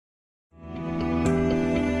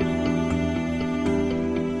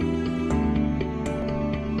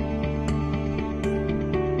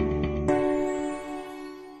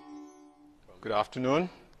Good afternoon.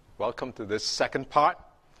 Welcome to this second part.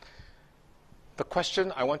 The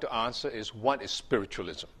question I want to answer is, what is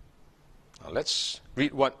spiritualism? Now let's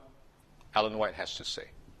read what Ellen White has to say.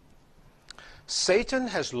 Satan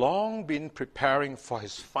has long been preparing for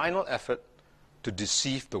his final effort to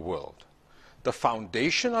deceive the world. The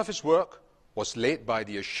foundation of his work was laid by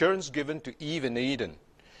the assurance given to Eve in Eden.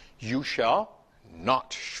 You shall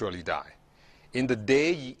not surely die. In the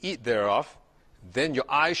day ye eat thereof, then your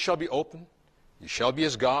eyes shall be opened, you shall be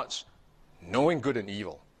as gods, knowing good and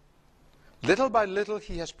evil. Little by little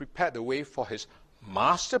he has prepared the way for his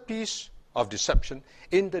masterpiece of deception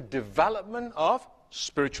in the development of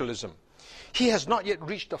spiritualism. He has not yet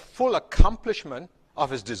reached the full accomplishment of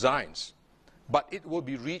his designs, but it will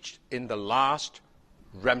be reached in the last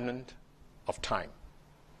remnant of time.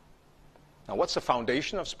 Now, what's the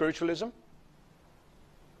foundation of spiritualism?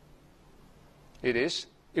 It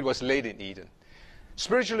was laid in Eden.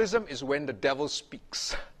 Spiritualism is when the devil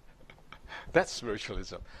speaks. That's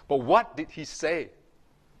spiritualism. But what did he say?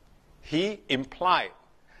 He implied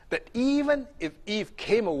that even if Eve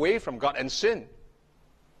came away from God and sinned,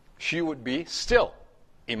 she would be still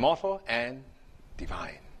immortal and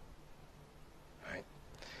divine. Right?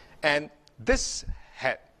 And this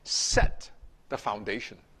had set the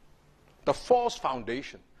foundation, the false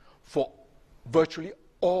foundation for virtually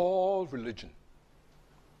all religion.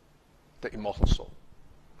 The immortal soul.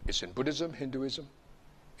 It's in Buddhism, Hinduism,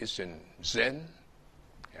 it's in Zen,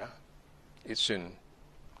 it's in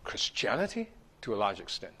Christianity to a large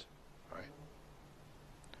extent. Right?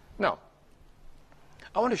 Now,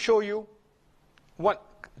 I want to show you what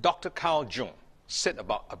Dr. Carl Jung said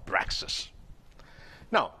about Abraxas.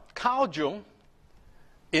 Now, Carl Jung,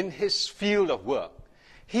 in his field of work,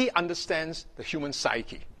 he understands the human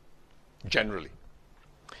psyche, generally.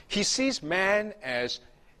 He sees man as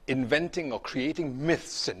inventing or creating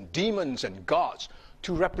myths and demons and gods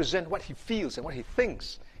to represent what he feels and what he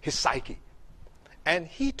thinks, his psyche. And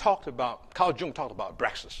Carl Jung talked about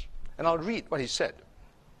Abraxas. And I'll read what he said.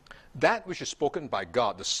 That which is spoken by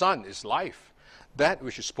God, the Son, is life. That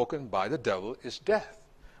which is spoken by the devil is death.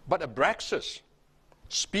 But Abraxas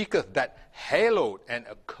speaketh that hallowed and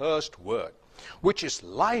accursed word, which is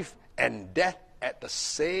life and death at the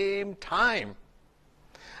same time.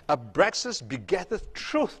 Abraxas begetteth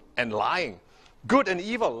truth and lying, good and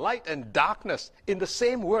evil, light and darkness, in the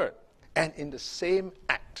same word and in the same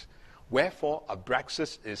act. Wherefore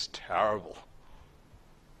Abraxas is terrible.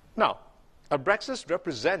 Now, Abraxas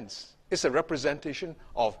is a representation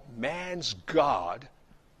of man's God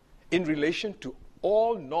in relation to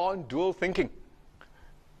all non-dual thinking.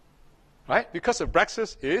 Right? Because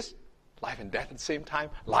Abraxas is life and death at the same time,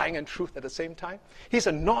 lying and truth at the same time. He's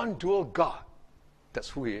a non-dual God. That's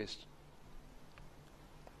who he is.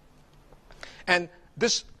 And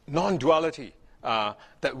this non-duality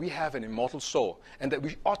that we have an immortal soul and that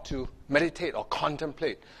we ought to meditate or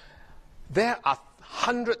contemplate, there are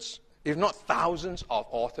hundreds, if not thousands, of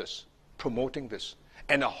authors promoting this.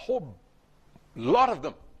 And a whole lot of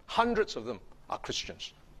them, hundreds of them, are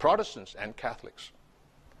Christians, Protestants and Catholics.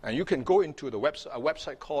 And you can go into a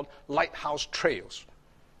website called Lighthouse Trails,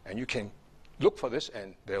 and you can look for this,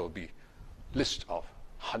 and there will be list of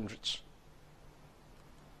hundreds.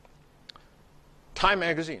 Time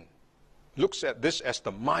magazine looks at this as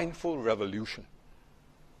the mindful revolution.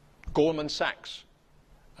 Goldman Sachs,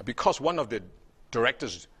 because one of the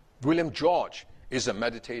directors, William George, is a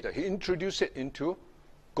meditator, he introduced it into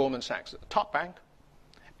Goldman Sachs, the top bank.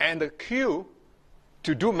 And the queue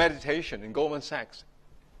to do meditation in Goldman Sachs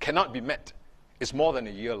cannot be met. It's more than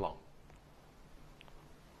a year long.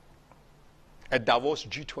 At Davos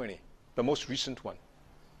G20, the most recent one,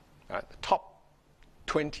 the top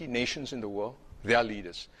 20 nations in the world, their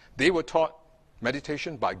leaders, they were taught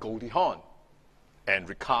meditation by Goldie Hawn and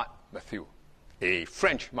Ricard Mathieu, a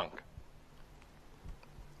French monk.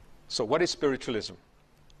 So what is spiritualism?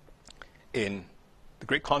 In The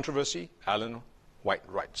Great Controversy, Ellen White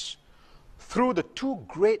writes, through the two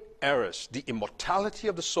great errors, the immortality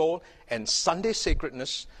of the soul and Sunday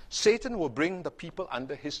sacredness, Satan will bring the people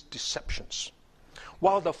under his deceptions.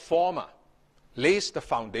 While the former lays the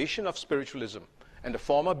foundation of spiritualism, and the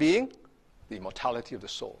former being the immortality of the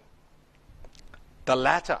soul. The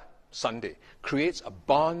latter, Sunday, creates a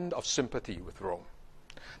bond of sympathy with Rome.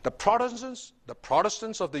 The Protestants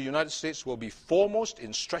of the United States will be foremost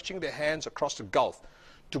in stretching their hands across the gulf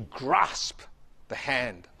to grasp the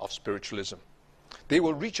hand of spiritualism. They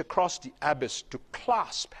will reach across the abyss to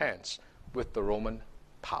clasp hands with the Roman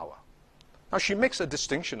power. Now she makes a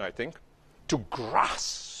distinction, I think, to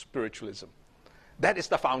grasp spiritualism. That is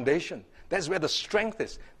the foundation. That's where the strength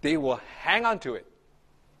is. They will hang on to it.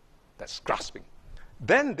 That's grasping.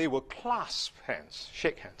 Then they will clasp hands,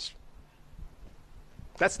 shake hands.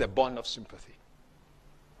 That's their bond of sympathy.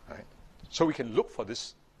 Right? So we can look for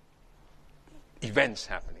these events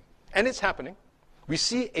happening. And it's happening. We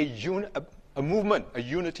see a movement, a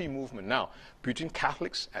unity movement now between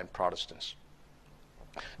Catholics and Protestants.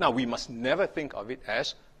 Now, we must never think of it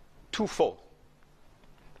as twofold,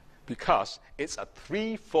 because it's a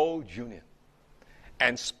threefold union.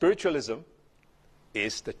 And spiritualism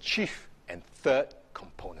is the chief and third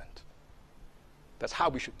component. That's how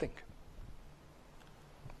we should think.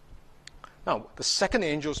 Now, the second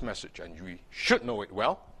angel's message, and we should know it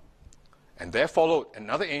well, and there followed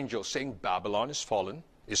another angel saying, Babylon is fallen,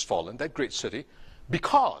 that great city,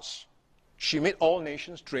 because she made all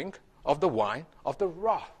nations drink of the wine of the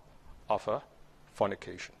wrath of her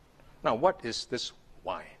fornication. Now, what is this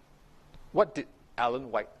wine? What did Ellen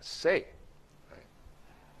White say? Right.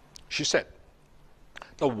 She said,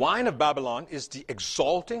 the wine of Babylon is the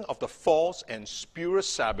exalting of the false and spurious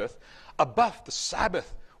Sabbath above the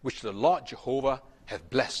Sabbath which the Lord Jehovah hath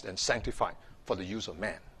blessed and sanctified for the use of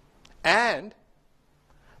man, and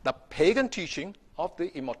the pagan teaching of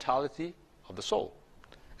the immortality of the soul.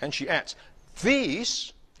 And she adds,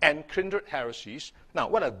 these and kindred heresies. Now,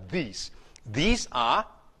 what are these? These are,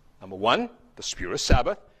 number one, the spurious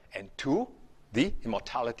Sabbath, and two, the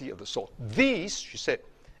immortality of the soul. These, she said,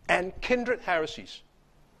 and kindred heresies,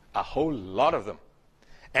 a whole lot of them,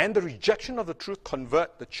 and the rejection of the truth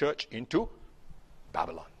convert the church into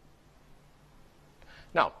Babylon.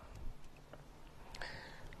 Now,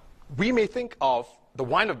 we may think of the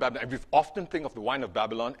wine of Babylon, and we often think of the wine of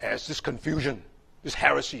Babylon as this confusion, these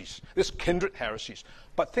heresies, these kindred heresies.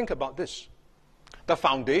 But think about this. The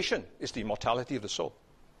foundation is the immortality of the soul.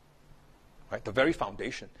 Right? The very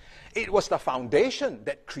foundation. It was the foundation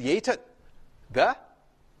that created the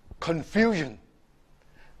confusion.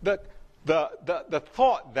 The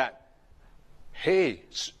thought that, hey,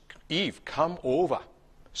 Eve, come over,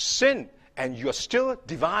 sin, and you're still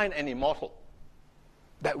divine and immortal.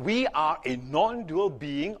 That we are a non-dual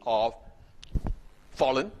being of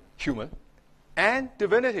fallen, human, and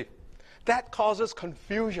divinity. That causes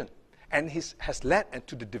confusion and has led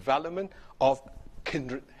to the development of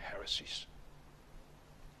kindred heresies.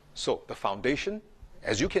 So the foundation,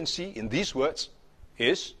 as you can see in these words,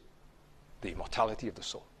 is the immortality of the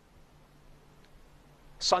soul.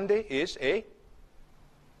 Sunday is a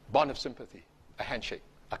bond of sympathy, a handshake,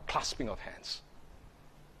 a clasping of hands.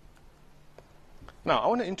 Now, I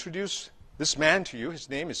want to introduce this man to you. His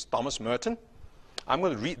name is Thomas Merton. I'm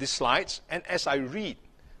going to read these slides, and as I read,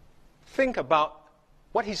 think about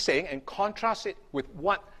what he's saying and contrast it with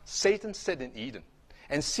what Satan said in Eden,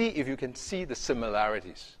 and see if you can see the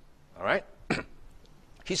similarities. All right?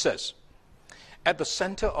 He says, at the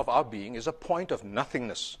center of our being is a point of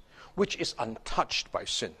nothingness, which is untouched by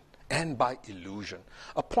sin and by illusion,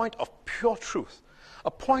 a point of pure truth, a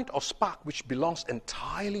point or spark which belongs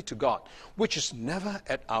entirely to God, which is never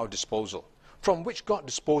at our disposal, from which God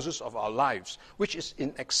disposes of our lives, which is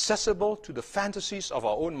inaccessible to the fantasies of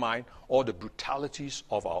our own mind or the brutalities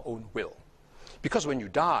of our own will. Because when you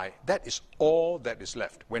die, that is all that is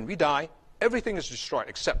left. When we die, everything is destroyed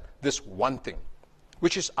except this one thing,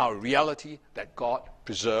 which is our reality that God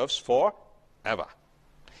preserves forever.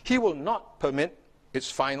 He will not permit its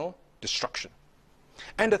final destruction.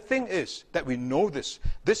 And the thing is that we know this.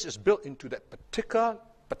 This is built into that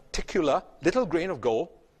particular little grain of gold,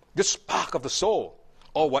 the spark of the soul,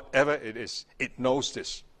 or whatever it is. It knows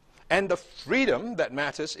this. And the freedom that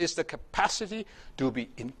matters is the capacity to be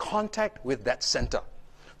in contact with that center.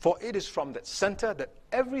 For it is from that center that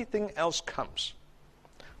everything else comes.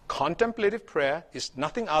 Contemplative prayer is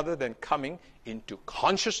nothing other than coming into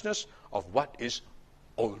consciousness of what is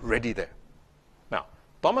already there. Now,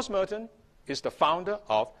 Thomas Merton is the founder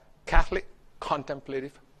of Catholic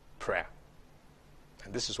contemplative prayer.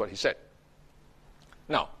 And this is what he said.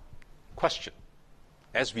 Now, question,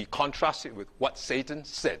 as we contrast it with what Satan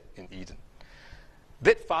said in Eden.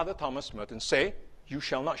 Did Father Thomas Merton say, you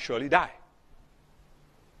shall not surely die?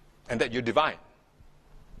 And that you're divine?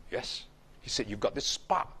 Yes. He said, you've got this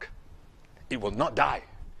spark. It will not die.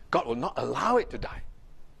 God will not allow it to die.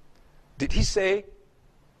 Did he say,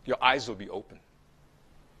 your eyes will be open?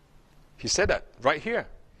 He said that right here.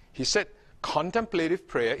 He said, contemplative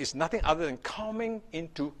prayer is nothing other than coming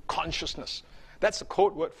into consciousness. That's a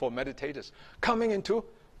code word for meditators. Coming into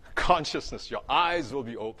consciousness. Your eyes will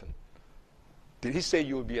be open. Did he say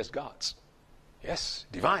you will be as gods? Yes,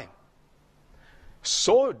 divine.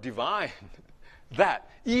 So divine that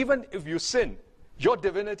even if you sin, your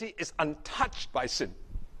divinity is untouched by sin.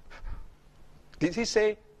 Did he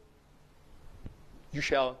say you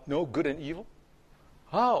shall know good and evil.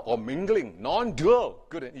 Oh, or mingling, non-dual,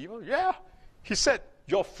 good and evil. Yeah. He said,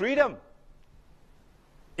 your freedom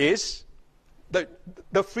is,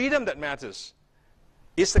 the freedom that matters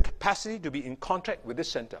is the capacity to be in contact with this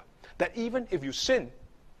center. That even if you sin,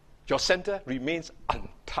 your center remains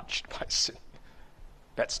untouched by sin.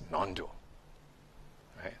 That's non-dual.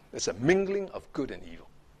 Right? There's a mingling of good and evil.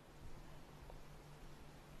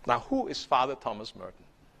 Now, who is Father Thomas Merton?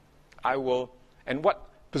 And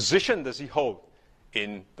what position does he hold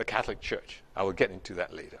in the Catholic Church? I will get into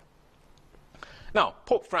that later. Now,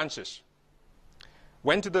 Pope Francis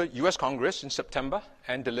went to the US Congress in September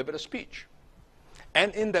and delivered a speech.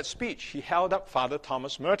 And in that speech, he held up Father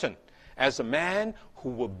Thomas Merton as a man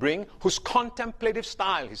whose contemplative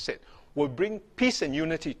style, he said, will bring peace and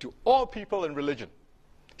unity to all people and religion.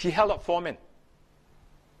 He held up 4 men.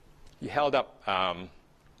 He held up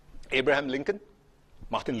Abraham Lincoln,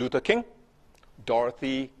 Martin Luther King,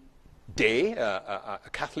 Dorothy Day, a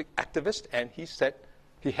Catholic activist, and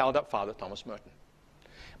he held up Father Thomas Merton.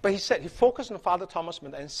 But he focused on Father Thomas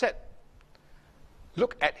Merton and said,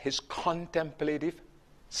 look at his contemplative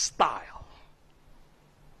style.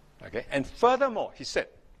 Okay? And furthermore, he said,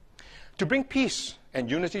 to bring peace and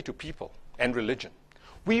unity to people and religion,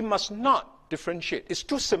 we must not differentiate. It's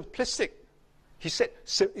too simplistic. He said,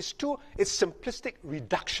 it's simplistic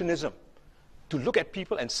reductionism to look at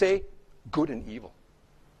people and say good and evil.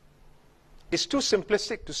 It's too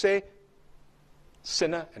simplistic to say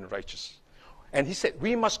sinner and righteous. And he said,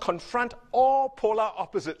 we must confront all polar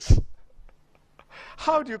opposites.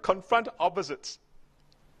 How do you confront opposites?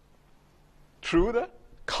 Through the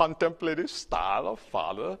contemplative style of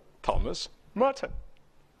Father Thomas Merton.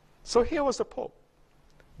 So here was the Pope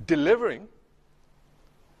delivering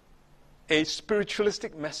a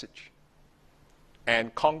spiritualistic message,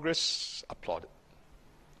 and Congress applauded.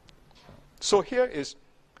 So here is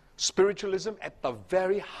spiritualism at the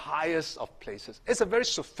very highest of places. It's a very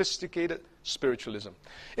sophisticated spiritualism.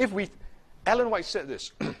 Ellen White said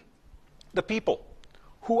this, the people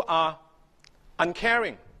who are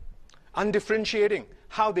uncaring, undifferentiating,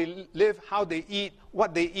 how they live, how they eat,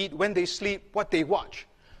 when they sleep, what they watch,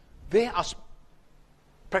 they are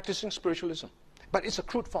practicing spiritualism. But it's a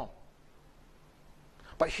crude form.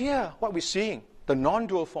 But here, what we're seeing, the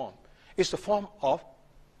non-dual form, is the form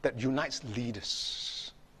that unites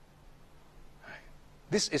leaders. Right?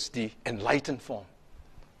 This is the enlightened form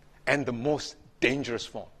and the most dangerous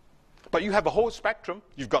form. But you have a whole spectrum.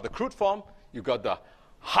 You've got the crude form, you've got the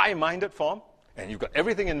high-minded form, and you've got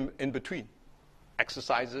everything in between.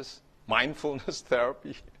 Exercises, mindfulness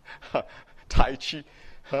therapy, Tai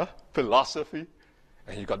Chi, philosophy,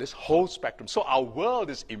 and you've got this whole spectrum. So our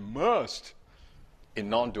world is immersed in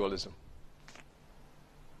non-dualism.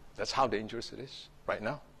 That's how dangerous it is right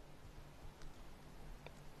now.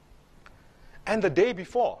 And the day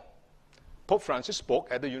before, Pope Francis spoke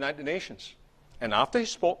at the United Nations. And after he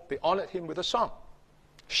spoke, they honored him with a song.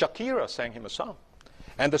 Shakira sang him a song.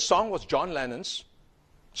 And the song was John Lennon's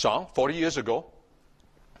song 40 years ago.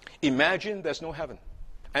 Imagine there's no heaven.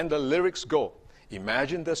 And the lyrics go,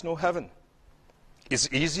 imagine there's no heaven. It's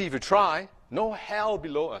easy if you try. No hell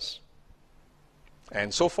below us.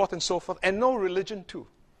 And so forth and so forth. And no religion too.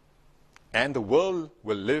 And the world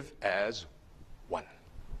will live as one.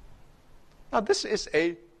 Now this is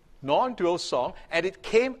a non-dual song, and it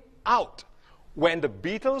came out when the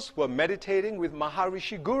Beatles were meditating with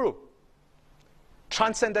Maharishi Guru.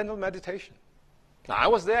 Transcendental meditation. Now I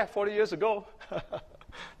was there 40 years ago.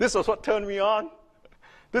 This was what turned me on.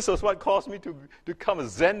 This was what caused me to become a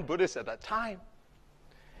Zen Buddhist at that time.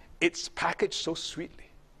 It's packaged so sweetly.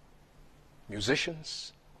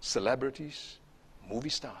 Musicians, celebrities, movie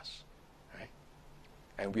stars. Right?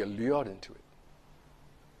 And we are lured into it.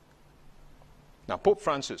 Now, Pope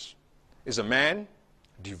Francis is a man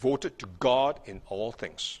devoted to God in all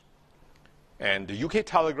things. And the UK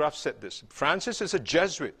Telegraph said this, Francis is a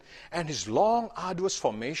Jesuit, and his long, arduous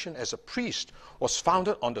formation as a priest was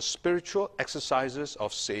founded on the spiritual exercises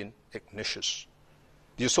of St. Ignatius.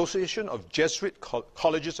 The Association of Jesuit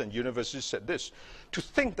Colleges and Universities said this, to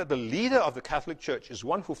think that the leader of the Catholic Church is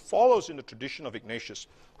one who follows in the tradition of Ignatius,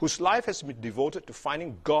 whose life has been devoted to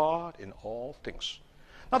finding God in all things.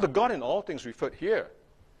 Now, the God in all things referred here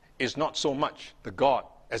is not so much the God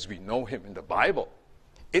as we know him in the Bible.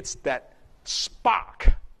 It's that spark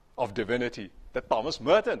of divinity that Thomas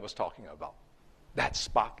Merton was talking about. That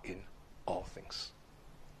spark in all things.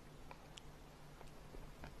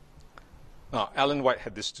 Now, Ellen White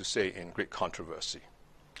had this to say in Great Controversy.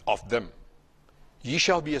 Of them, ye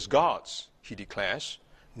shall be as gods, he declares,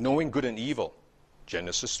 knowing good and evil,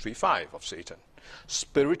 Genesis 3:5 of Satan.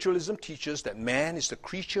 Spiritualism teaches that man is the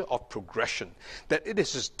creature of progression, that it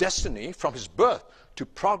is his destiny from his birth to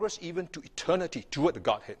progress even to eternity toward the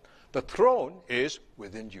Godhead. The throne is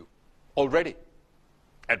within you, already,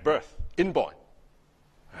 at birth, inborn.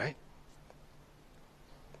 Right?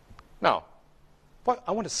 Now, what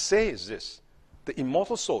I want to say is this. The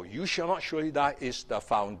immortal soul, you shall not surely die, is the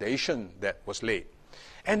foundation that was laid.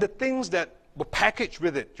 And the things that were packaged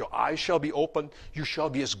with it, your eyes shall be opened, you shall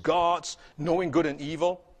be as gods, knowing good and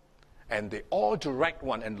evil. And they all direct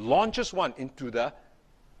one and launches one into the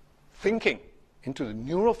thinking, into the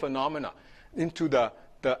neural phenomena, into the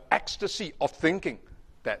ecstasy of thinking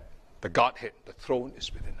that the Godhead, the throne,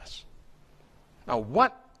 is within us. Now,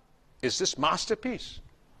 what is this masterpiece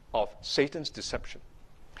of Satan's deception?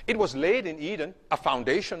 It was laid in Eden, a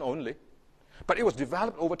foundation only, but it was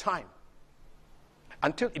developed over time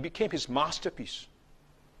until it became his masterpiece.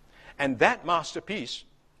 And that masterpiece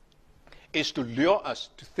is to lure us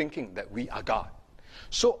to thinking that we are God.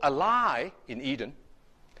 So a lie in Eden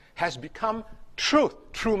has become truth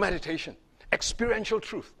through meditation, experiential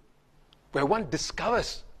truth, where one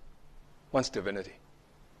discovers one's divinity.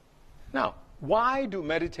 Now, why do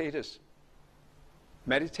meditators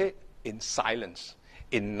meditate in silence,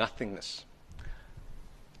 in nothingness?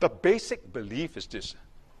 The basic belief is this.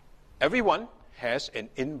 Everyone has an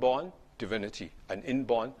inborn divinity, an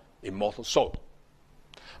inborn immortal soul.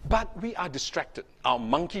 But we are distracted. Our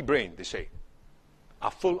monkey brain, they say, are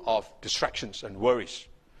full of distractions and worries.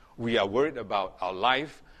 We are worried about our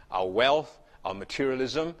life, our wealth, our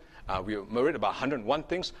materialism. We are worried about 101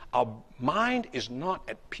 things. Our mind is not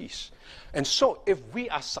at peace. And so if we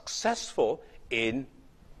are successful in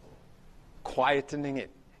quietening it,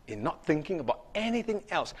 in not thinking about anything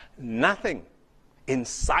else, nothing, in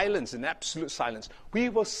silence, in absolute silence, we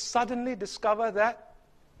will suddenly discover that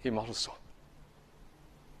immortal soul.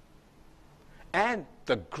 And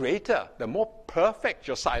the greater, the more perfect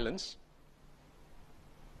your silence,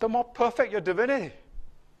 the more perfect your divinity.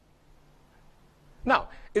 Now,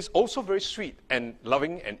 it's also very sweet and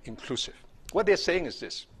loving and inclusive. What they're saying is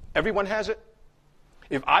this. Everyone has it.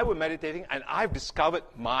 If I were meditating and I've discovered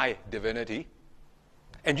my divinity,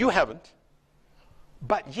 and you haven't,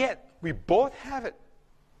 but yet we both have it.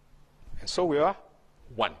 And so we are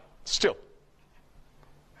one, still.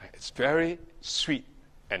 It's very sweet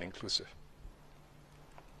and inclusive.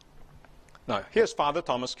 Now, here's Father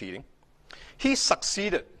Thomas Keating. He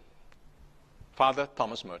succeeded Father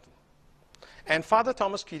Thomas Merton. And Father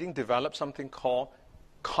Thomas Keating developed something called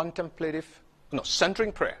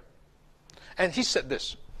centering prayer. And he said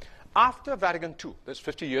this. After Vatican II, that's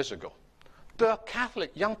 50 years ago, the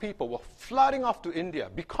Catholic young people were flooding off to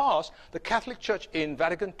India because the Catholic Church in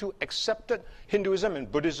Vatican II accepted Hinduism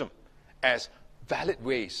and Buddhism as valid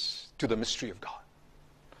ways to the mystery of God.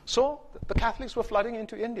 So the Catholics were flooding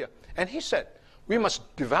into India. And he said, we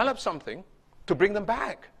must develop something to bring them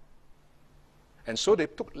back. And so they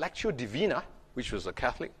took Lectio Divina, which was a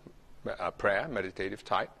Catholic prayer, meditative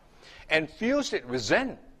type, and fused it with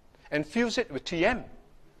Zen, and fused it with TM,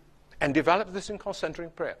 and developed this thing called centering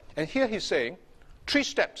prayer. And here he's saying 3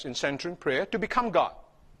 steps in centering prayer to become God.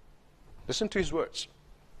 Listen to his words.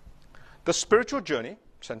 The spiritual journey,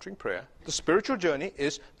 centering prayer, the spiritual journey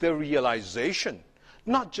is the realization,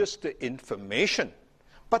 not just the information,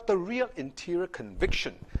 but the real interior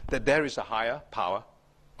conviction that there is a higher power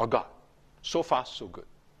or God. So far, so good.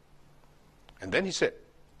 And then he said,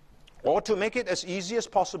 or to make it as easy as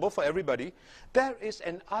possible for everybody, there is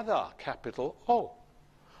an other, capital O.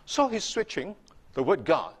 So he's switching the word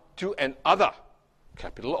God to an other,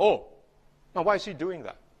 capital O. Now, why is he doing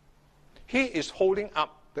that? He is holding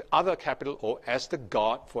up the other, capital O, as the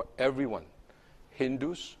God for everyone.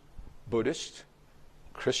 Hindus, Buddhists,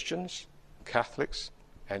 Christians, Catholics,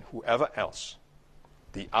 and whoever else.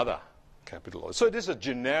 The other, capital O. So it is a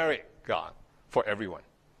generic God for everyone.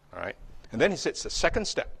 All right? And then he says the second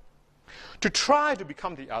step, to try to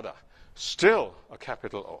become the other, still a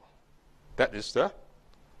capital O. That is the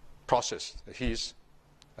process that he's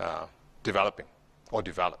developing or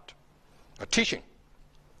developed, teaching.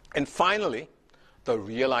 And finally, the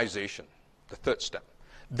realization, the third step,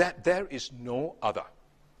 that there is no other.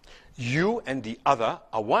 You and the other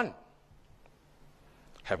are one.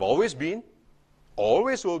 Have always been,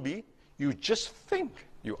 always will be. You just think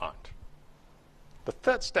you aren't. The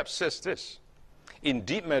third step says this. In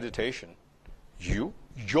deep meditation, you,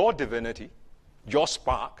 your divinity, your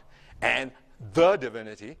spark, and the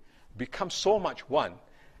divinity become so much one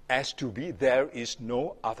as to be there is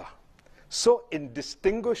no other. So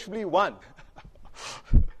indistinguishably one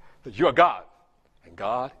that you are God and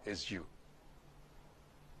God is you.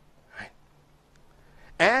 Right?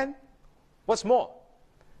 And What's more?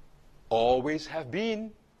 Always have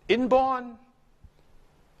been, inborn,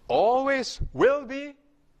 always will be,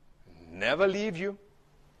 never leave you.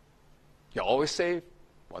 You're always saved,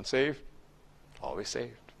 once saved, always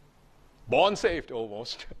saved. Born saved,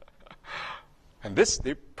 almost. And this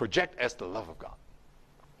they project as the love of God.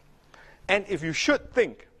 And if you should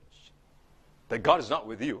think that God is not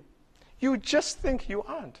with you, you just think you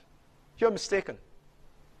aren't. You're mistaken.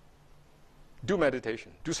 Do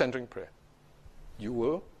meditation, do centering prayer. You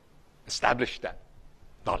will establish that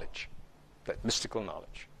knowledge, that mystical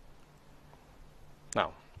knowledge.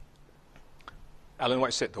 Now, Ellen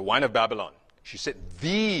White said, the wine of Babylon. She said,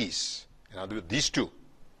 these, and I'll do it, these two,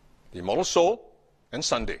 the immortal soul and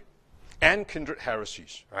Sunday, and kindred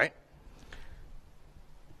heresies, right?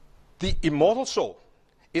 The immortal soul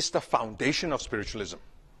is the foundation of spiritualism.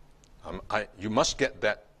 You must get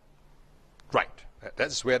that right.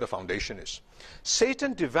 That's where the foundation is.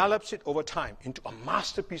 Satan develops it over time into a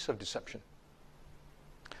masterpiece of deception.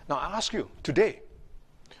 Now, I ask you, today,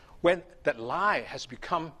 when that lie has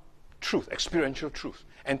become truth, experiential truth,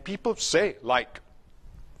 and people say, like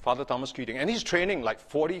Father Thomas Keating, and he's training like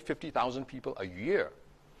 40, 50,000 people a year.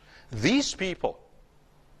 These people,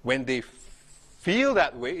 when they feel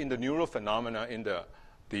that way in the neural phenomena, in the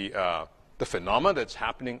phenomena that's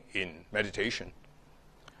happening in meditation,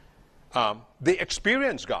 they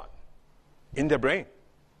experience God in their brain,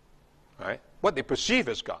 right? What they perceive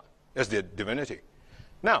as God, as their divinity.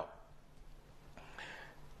 Now,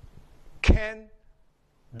 can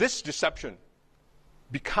this deception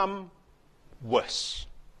become worse?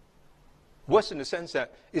 Worse in the sense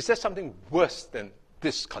that, is there something worse than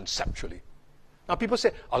this conceptually? Now, people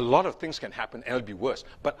say a lot of things can happen and it'll be worse.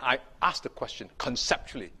 But I ask the question,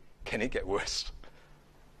 conceptually, can it get worse?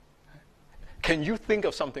 Can you think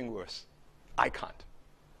of something worse? I can't.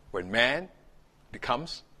 When man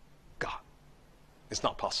becomes God, it's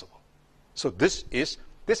not possible. So this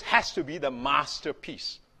has to be the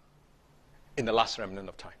masterpiece in the last remnant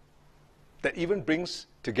of time that even brings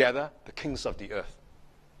together the kings of the earth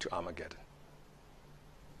to Armageddon.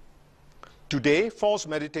 Today, false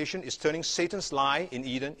meditation is turning Satan's lie in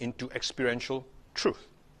Eden into experiential truth.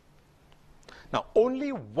 Now,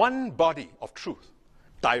 only one body of truth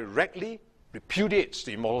directly repudiates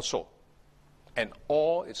the immortal soul and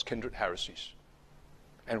all its kindred heresies.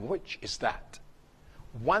 And which is that?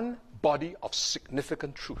 One body of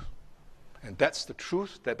significant truth. And that's the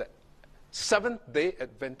truth that the Seventh-day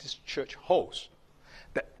Adventist Church holds,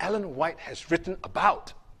 that Ellen White has written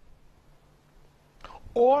about.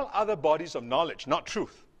 All other bodies of knowledge, not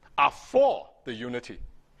truth, are for the unity,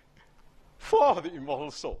 for the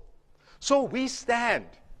immortal soul. So we stand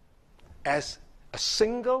as a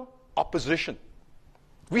single opposition.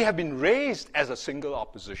 We have been raised as a single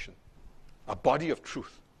opposition, a body of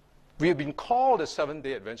truth. We have been called as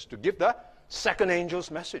Seventh-day Adventists to give the second angel's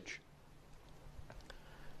message.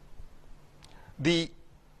 The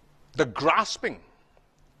grasping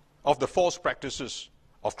of the false practices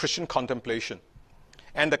of Christian contemplation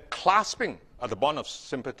and the clasping of the bond of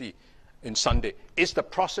sympathy in Sunday is the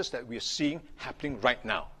process that we are seeing happening right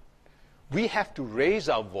now. We have to raise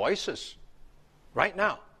our voices right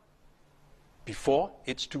now before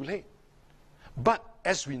it's too late. But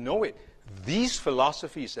as we know it, these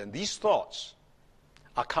philosophies and these thoughts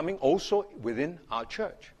are coming also within our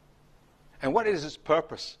church. And what is its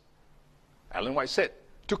purpose? Ellen White said,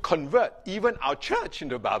 to convert even our church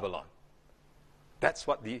into Babylon. That's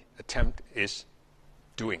what the attempt is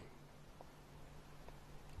doing.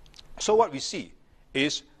 So what we see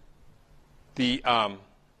is the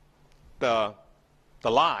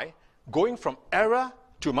lie going from error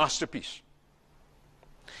to masterpiece.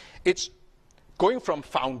 It's going from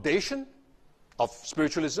foundation of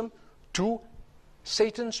spiritualism to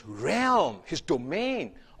Satan's realm, his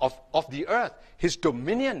domain of the earth, his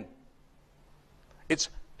dominion. It's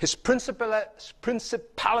his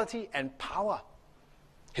principality and power,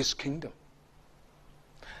 his kingdom.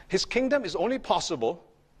 His kingdom is only possible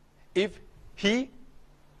if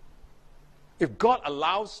God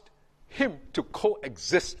allows him to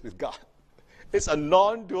coexist with God. It's a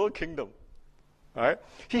non-dual kingdom. All right?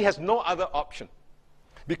 He has no other option.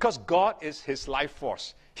 Because God is his life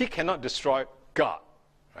force. He cannot destroy God.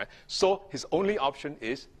 Right? So his only option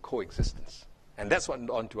is coexistence. And that's what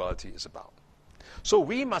non-duality is about. So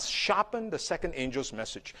we must sharpen the second angel's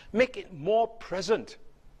message. Make it more present.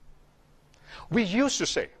 We used to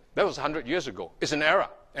say, that was 100 years ago, it's an error.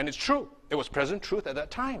 And it's true. It was present truth at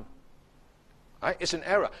that time. Right? It's an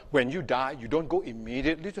error. When you die, you don't go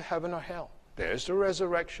immediately to heaven or hell. There's the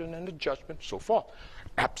resurrection and the judgment, so forth.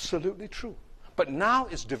 Absolutely true. But now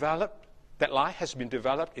it's developed that lie has been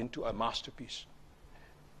developed into a masterpiece.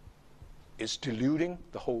 It's deluding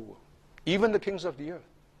the whole world, even the kings of the earth.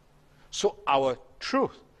 So our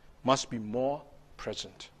truth must be more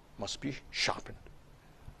present, must be sharpened.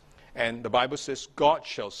 And the Bible says, God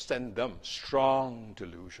shall send them strong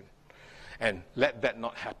delusion. And let that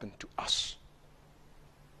not happen to us.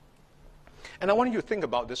 And I want you to think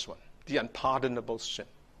about this one, the unpardonable sin.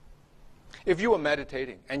 If you were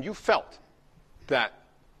meditating and you felt that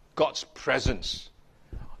God's presence,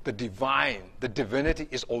 the divine, the divinity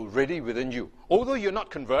is already within you, although you're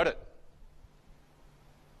not converted.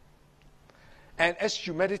 And as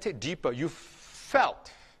you meditate deeper, you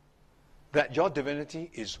felt that your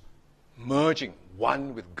divinity is merging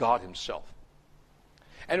one with God Himself.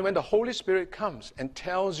 And when the Holy Spirit comes and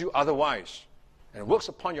tells you otherwise and works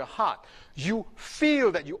upon your heart, you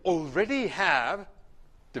feel that you already have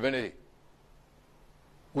divinity.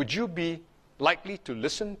 Would you be likely to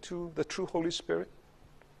listen to the true Holy Spirit?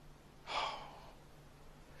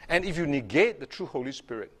 And if you negate the true Holy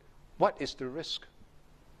Spirit, what is the risk?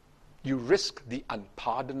 You risk the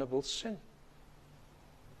unpardonable sin.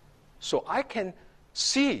 So I can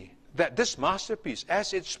see that this masterpiece,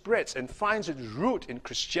 as it spreads and finds its root in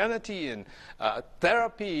Christianity and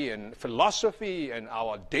therapy and philosophy and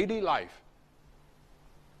our daily life,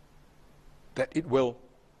 that it will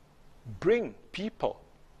bring people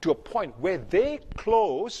to a point where they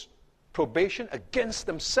close probation against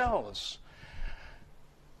themselves.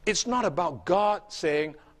 It's not about God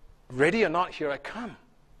saying, ready or not, here I come.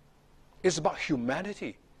 It's about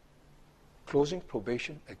humanity closing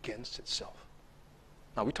probation against itself.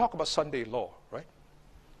 Now, we talk about Sunday law, right?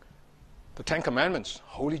 The Ten Commandments,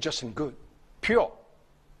 holy, just, and good. Pure.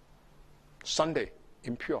 Sunday,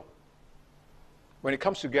 impure. When it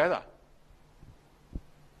comes together,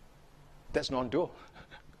 that's non-dual.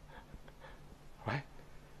 Right?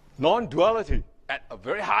 Non-duality at a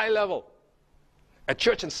very high level, at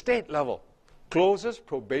church and state level, closes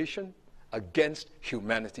probation against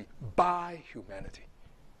humanity, by humanity.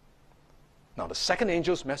 Now, the second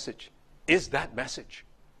angel's message is that message.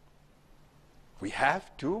 We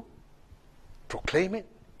have to proclaim it,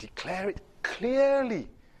 declare it clearly,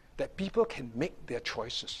 that people can make their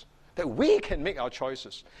choices, that we can make our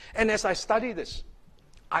choices. And as I study this,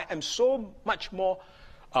 I am so much more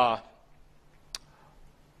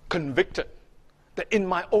convicted that in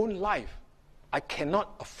my own life, I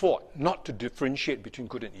cannot afford not to differentiate between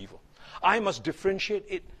good and evil. I must differentiate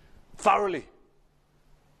it thoroughly.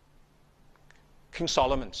 King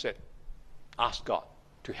Solomon said, ask God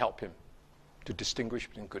to help him to distinguish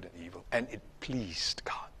between good and evil. And it pleased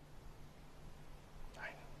God.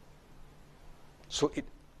 Right? So it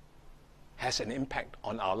has an impact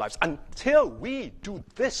on our lives. Until we do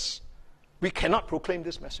this, we cannot proclaim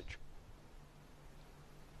this message.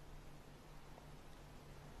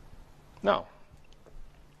 Now,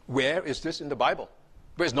 where is this in the Bible?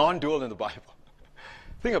 Where's non-dual in the Bible?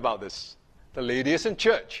 Think about this. The lady is in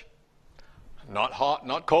church. Not hot,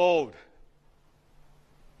 not cold.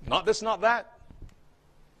 Not this, not that.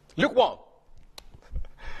 Lukewarm.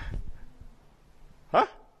 Huh?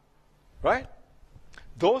 Right?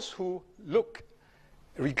 Those who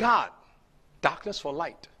regard darkness for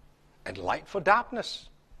light and light for darkness.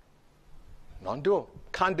 Non-dual.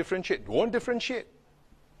 Can't differentiate. Won't differentiate.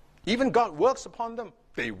 Even God works upon them.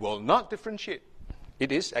 They will not differentiate.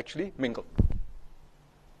 It is actually mingled.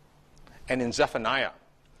 And in Zephaniah,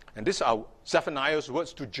 and these are Zephaniah's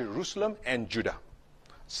words to Jerusalem and Judah.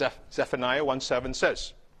 Zephaniah 1:7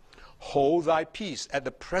 says, hold thy peace at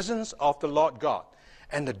the presence of the Lord God,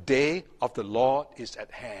 and the day of the Lord is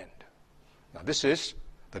at hand. Now this is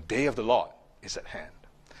the day of the Lord is at hand.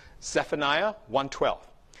 Zephaniah 1:12.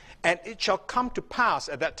 And it shall come to pass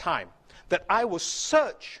at that time that I will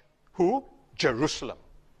search, who? Jerusalem,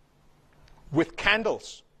 with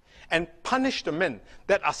candles, and punish the men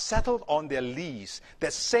that are settled on their lees,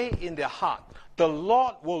 that say in their heart, the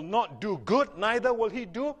Lord will not do good, neither will he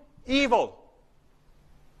do evil.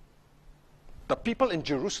 The people in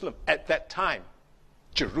Jerusalem at that time,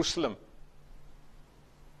 Jerusalem,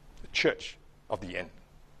 the church of the end.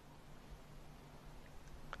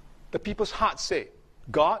 The people's hearts say,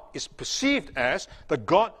 God is perceived as the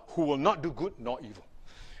God who will not do good nor evil.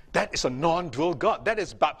 That is a non-dual God. That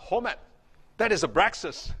is Bat Homet. That is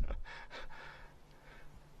Abraxas.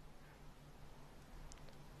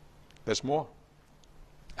 There's more.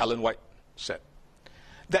 Ellen White said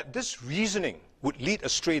that this reasoning would lead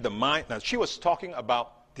astray the mind. Now, she was talking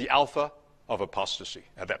about the alpha of apostasy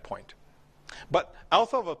at that point. But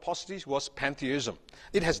alpha of apostasy was pantheism.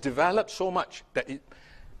 It has developed so much that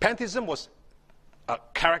pantheism was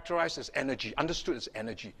characterized as energy, understood as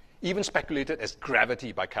energy. even speculated as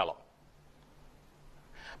gravity by Kellogg.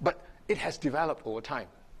 But it has developed over time.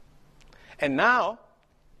 And now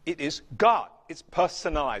it is God. It's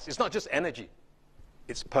personalized. It's not just energy.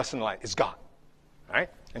 It's personalized. It's God. Right?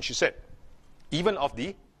 And she said, even of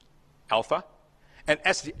the alpha, and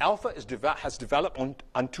as the alpha has developed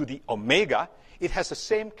unto the omega, it has the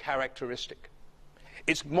same characteristic.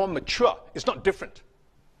 It's more mature. It's not different.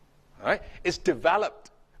 All right? It's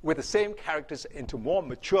developed with the same characters into more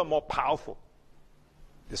mature, more powerful.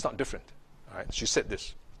 It's not different. All right? She said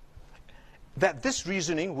this. That this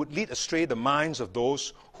reasoning would lead astray the minds of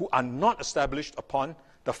those who are not established upon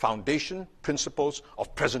the foundation principles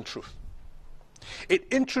of present truth. It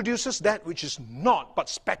introduces that which is not but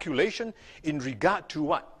speculation in regard to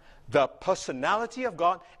what? The personality of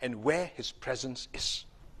God and where His presence is.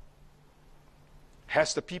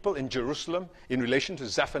 Has the people in Jerusalem, in relation to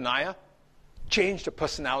Zephaniah, changed the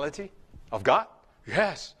personality of God?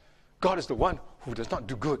 Yes. God is the one who does not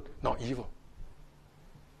do good nor evil.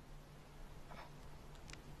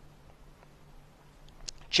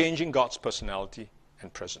 Changing God's personality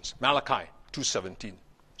and presence. Malachi 2:17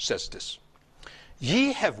 says this.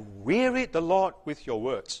 Ye have wearied the Lord with your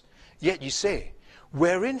words. Yet ye say,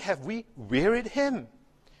 wherein have we wearied him?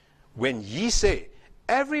 When ye say,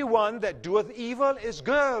 everyone that doeth evil is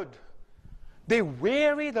good. They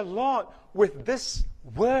weary the Lord with these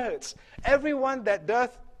words. Everyone that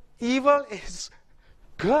doth evil is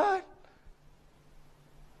good.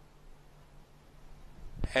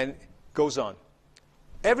 And goes on.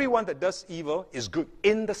 Everyone that does evil is good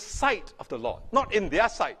in the sight of the Lord. Not in their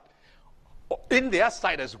sight. In their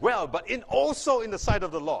sight as well, but also in the sight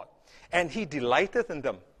of the Lord. And He delighteth in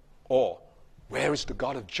them. Or, where is the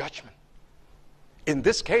God of judgment? In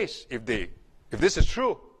this case, if this is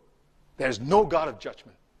true, there is no God of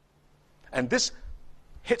judgment. And this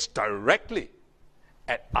hits directly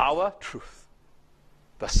at our truth,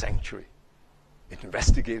 the sanctuary,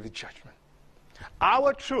 investigative judgment.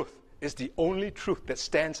 Our truth is the only truth that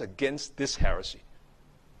stands against this heresy.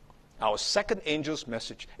 Our second angel's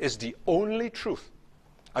message is the only truth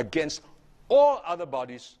against all other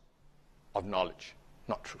bodies of knowledge,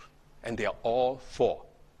 not truth. And they are all for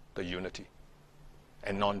the unity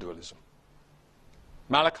and non-dualism.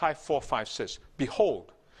 Malachi 4:5 says,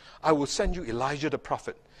 behold, I will send you Elijah the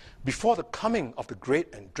prophet before the coming of the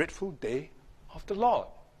great and dreadful day of the Lord.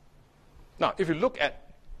 Now, if you look at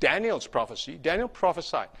Daniel's prophecy, Daniel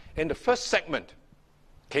prophesied. In the first segment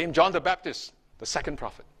came John the Baptist, the second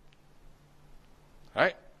prophet.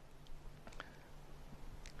 Right?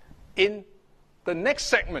 In the next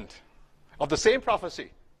segment of the same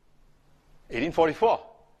prophecy, 1844,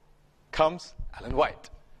 comes Ellen White.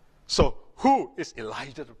 So who is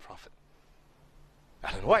Elijah the prophet?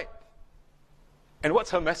 Ellen White. And what's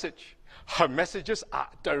her message? Her messages are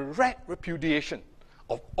direct repudiation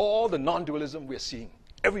of all the non-dualism we're seeing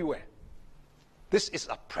everywhere. This is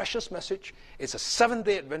a precious message. It's a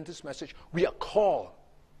Seventh-day Adventist message. We are called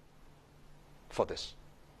for this.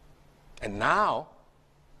 And now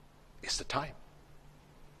is the time.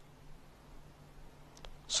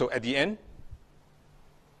 So at the end,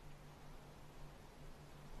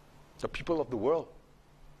 the people of the world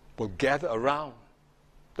will gather around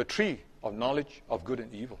the tree of knowledge of good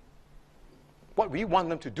and evil. What we want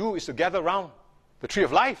them to do is to gather around the tree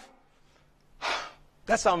of life.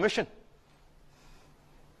 That's our mission.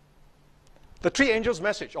 The three angels'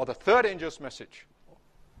 message, or the third angel's message,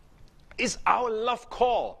 is our love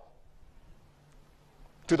call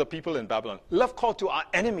to the people in Babylon. Love call to our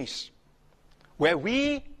enemies, where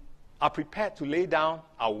we are prepared to lay down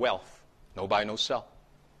our wealth, no buy, no sell,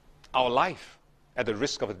 our life at the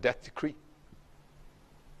risk of a death decree.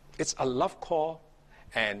 It's a love call,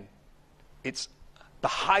 and it's the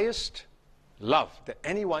highest love that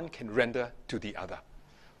anyone can render to the other.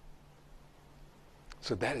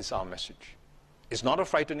 So that is our message. It's not a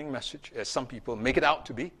frightening message, as some people make it out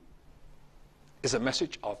to be. It's a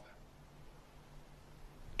message of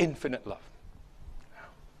infinite love.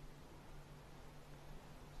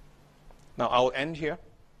 Now, I'll end here.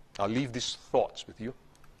 I'll leave these thoughts with you.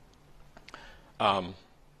 I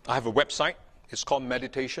have a website. It's called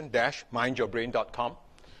meditation-mindyourbrain.com.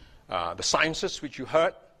 The sciences which you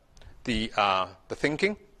heard, the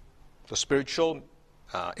thinking, the spiritual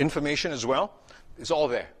information as well, is all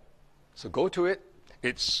there. So go to it.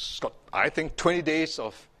 It's got, I think, 20 days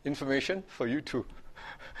of information for you to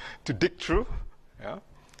dig through. Yeah.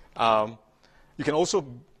 You can also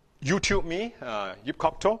YouTube me, Yip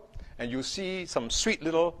Kok Tho, and you'll see some sweet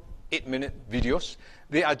little 8-minute videos.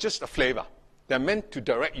 They are just a flavor. They're meant to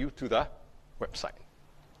direct you to the website.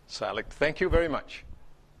 So I'd like to thank you very much.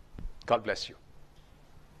 God bless you.